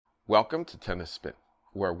Welcome to Tennis Spin,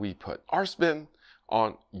 where we put our spin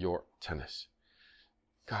on your tennis.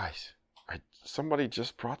 Guys, somebody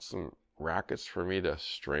just brought some rackets for me to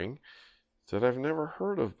string that I've never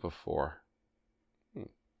heard of before.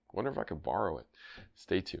 Wonder if I could borrow it.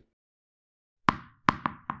 Stay tuned.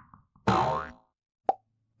 All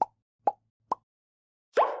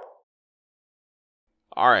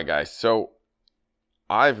right, guys, so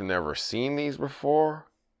I've never seen these before.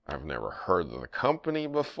 I've never heard of the company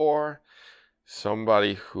before.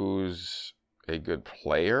 Somebody who's a good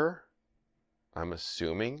player, I'm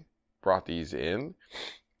assuming, brought these in.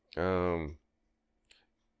 The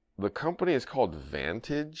company is called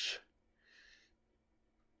Vantage,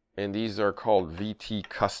 and these are called VT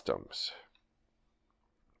Customs.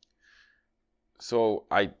 So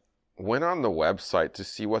I went on the website to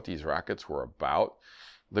see what these rackets were about.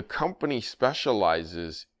 The company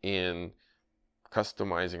specializes in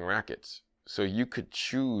customizing rackets. So you could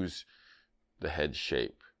choose the head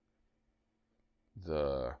shape,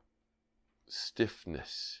 the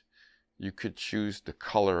stiffness. You could choose the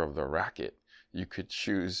color of the racket. You could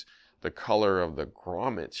choose the color of the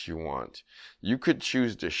grommets you want. You could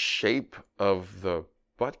choose the shape of the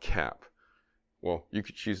butt cap. Well, you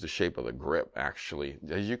could choose the shape of the grip, actually.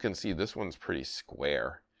 As you can see, this one's pretty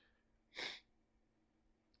square.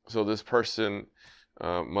 So this person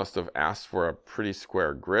must have asked for a pretty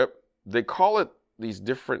square grip. They call it these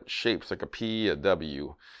different shapes, like a P, a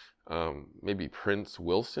W. Maybe Prince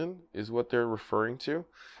Wilson is what they're referring to.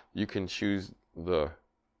 You can choose they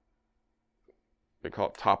call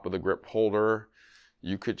it top of the grip holder.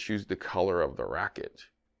 You could choose the color of the racket.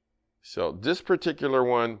 So this particular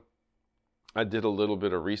one, I did a little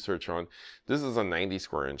bit of research on. This is a 90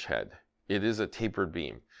 square inch head. It is a tapered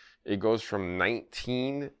beam. It goes from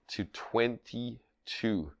 19 to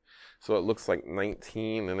 22. So it looks like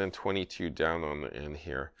 19 and then 22 down on the end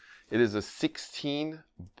here. It is a 16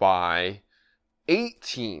 by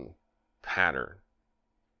 18 pattern.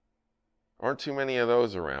 Aren't too many of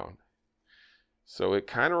those around. So it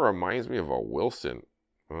kind of reminds me of a Wilson.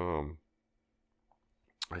 I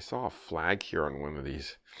saw a flag here on one of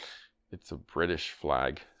these. It's a British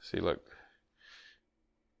flag. See, look.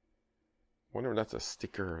 Wonder if that's a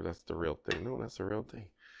sticker or that's the real thing. No, that's the real thing.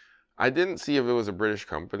 I didn't see if it was a British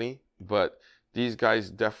company, but these guys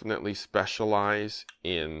definitely specialize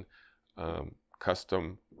in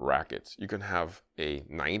custom rackets. You can have a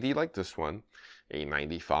 90 like this one, a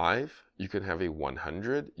 95, you can have a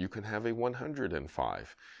 100, you can have a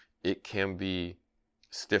 105. It can be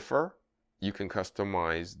stiffer. You can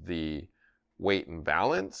customize the weight and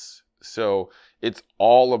balance. So it's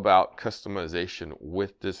all about customization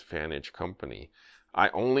with this Vantage company. I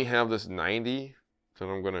only have this 90 that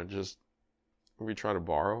I'm going to just maybe try to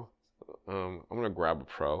borrow. I'm going to grab a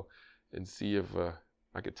Pro and see if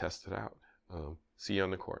I could test it out. See you on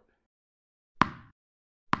the court.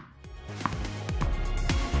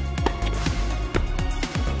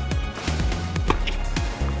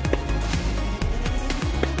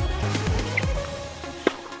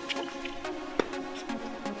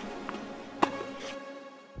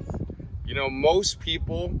 You know, most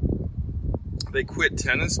people, they quit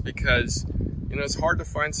tennis because, you know, it's hard to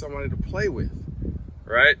find somebody to play with,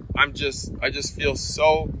 right? I just feel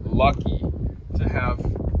so lucky to have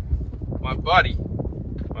my buddy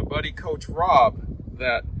Coach Rob,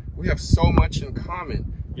 that we have so much in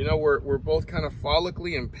common. You know, we're both kind of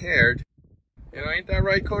follically impaired. And ain't that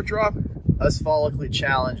right, Coach Rob? Us follically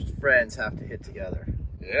challenged friends have to hit together.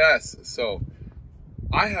 Yes, so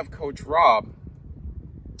I have Coach Rob.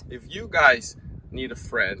 If you guys need a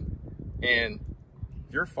friend and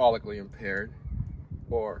you're follically impaired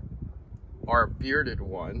or are a bearded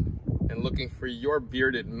one and looking for your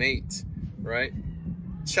bearded mate, right?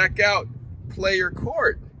 Check out Player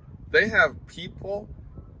Court. They have people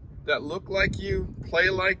that look like you, play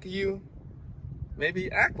like you,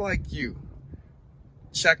 maybe act like you.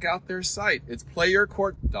 Check out their site. It's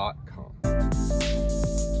playercourt.com.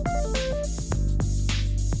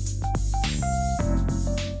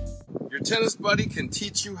 Your tennis buddy can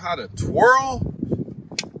teach you how to twirl.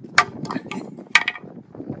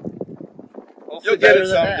 Hopefully You'll get it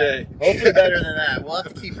someday. Hopefully better than that. We'll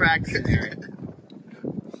have to keep practicing here.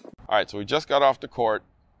 All right, so we just got off the court.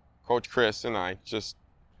 Coach Chris and I just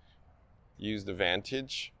used the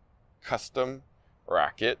Vantage custom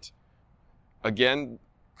racket. Again,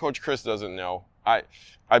 Coach Chris doesn't know. I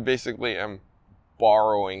basically am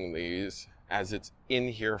borrowing these as it's in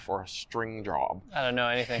here for a string job. I don't know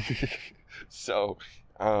anything. So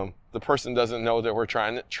the person doesn't know that we're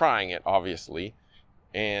trying it, obviously.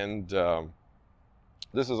 And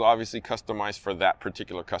This is obviously customized for that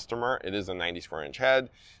particular customer. It is a 90 square inch head,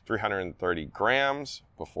 330 grams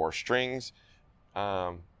before strings.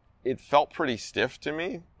 It felt pretty stiff to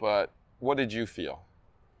me, but what did you feel?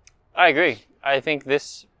 I agree. I think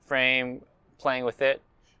this frame, playing with it,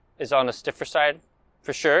 is on the stiffer side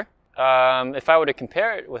for sure. If I were to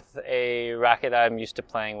compare it with a racket that I'm used to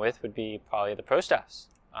playing with, would be probably the Pro Staffs.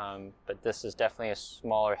 But this is definitely a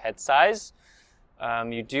smaller head size.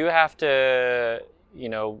 You do have to,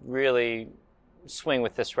 really swing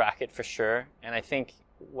with this racket for sure. And I think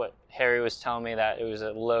what Harry was telling me, that it was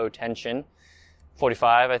a low tension,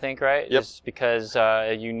 45, I think, right? Yep. Is because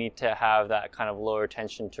you need to have that kind of lower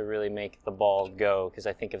tension to really make the ball go. Because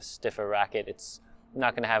I think if stiffer racket, it's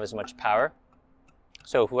not going to have as much power.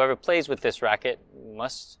 So whoever plays with this racket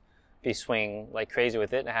must be swinging like crazy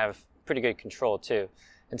with it and have pretty good control too.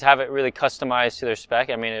 And to have it really customized to their spec,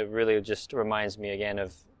 I mean, it really just reminds me again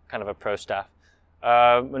of kind of a Pro Staff.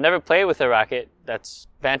 I've never played with a racket that's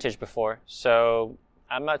Vantage before, so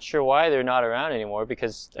I'm not sure why they're not around anymore,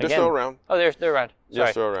 because again, They're still around. Oh, they're around. Sorry.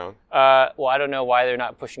 They're still around. Well, I don't know why they're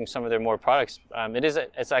not pushing some of their more products.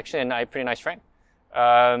 It's actually a pretty nice frame.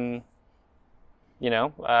 The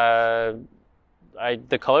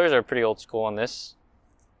colors are pretty old school on this,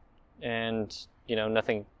 and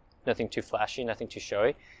nothing too flashy, nothing too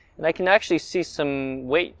showy, and I can actually see some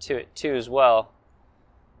weight to it too as well.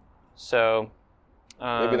 So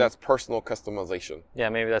Maybe that's personal customization. Yeah,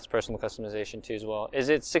 maybe that's personal customization too as well. Is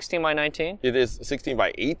it 16 by 19? It is 16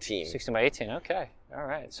 by 18. 16 by 18. Okay, all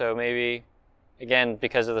right. So maybe again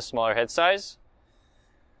because of the smaller head size,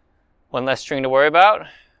 one less string to worry about.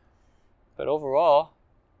 But overall,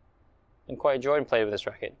 I'm quite enjoying playing with this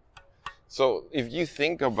racket. So if you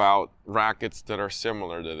think about rackets that are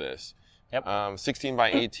similar to this, Yep. 16 by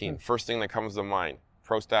 18, first thing that comes to mind,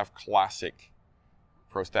 Pro Staff Classic,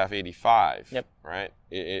 Pro Staff 85, Yep. right?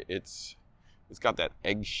 It's got that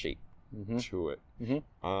egg shape to it.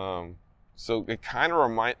 So it kind of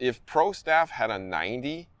reminds, if Pro Staff had a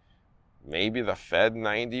 90, maybe the Fed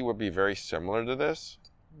 90 would be very similar to this.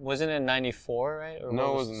 Wasn't it 94, right? Or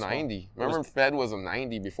No, it was 90. Remember, Fed was a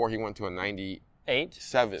 90 before he went to a 98?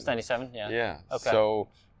 97. It's 97, yeah. Yeah. Okay. So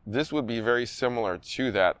this would be very similar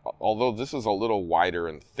to that, although this is a little wider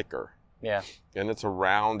and thicker. Yeah. And it's a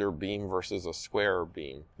rounder beam versus a square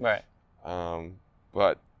beam. Right.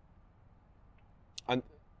 But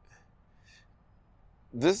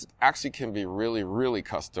this actually can be really, really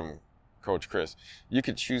custom, Coach Chris. You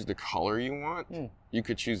could choose the color you want. You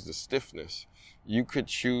could choose the stiffness. You could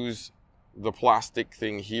choose the plastic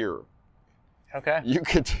thing here. Okay. You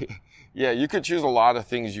could, you could choose a lot of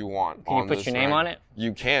things you want. Can you put your name on it?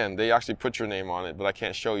 You can. They actually put your name on it, but I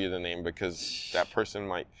can't show you the name because that person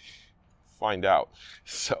might find out.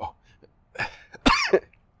 So,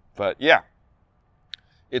 but yeah,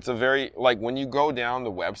 it's a very, like when you go down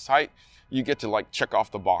the website, you get to like check off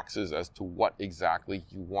the boxes as to what exactly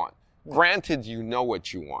you want. Granted, you know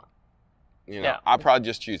what you want. Yeah. I'll probably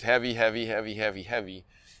just choose heavy, heavy, heavy, heavy, heavy,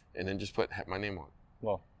 and then just put my name on it.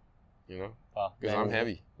 Well, because I'm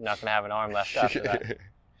heavy. Not going to have an arm left after that.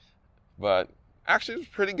 But actually, it's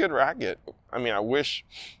a pretty good racket. I mean, I wish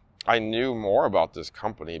I knew more about this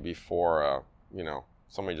company before,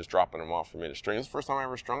 somebody just dropping them off for me to string. It's the first time I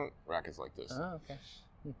ever strung rackets like this. Oh, okay.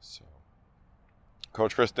 So,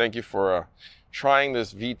 Coach Chris, thank you for trying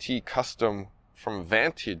this VT custom from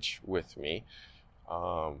Vantage with me.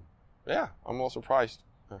 Yeah, I'm a little surprised.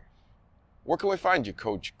 Where can we find you,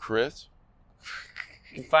 Coach Chris?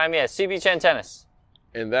 You can find me at CB Chen Tennis.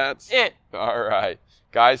 And that's it. All right.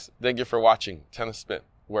 Guys, thank you for watching Tennis Spin,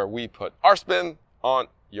 where we put our spin on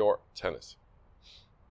your tennis.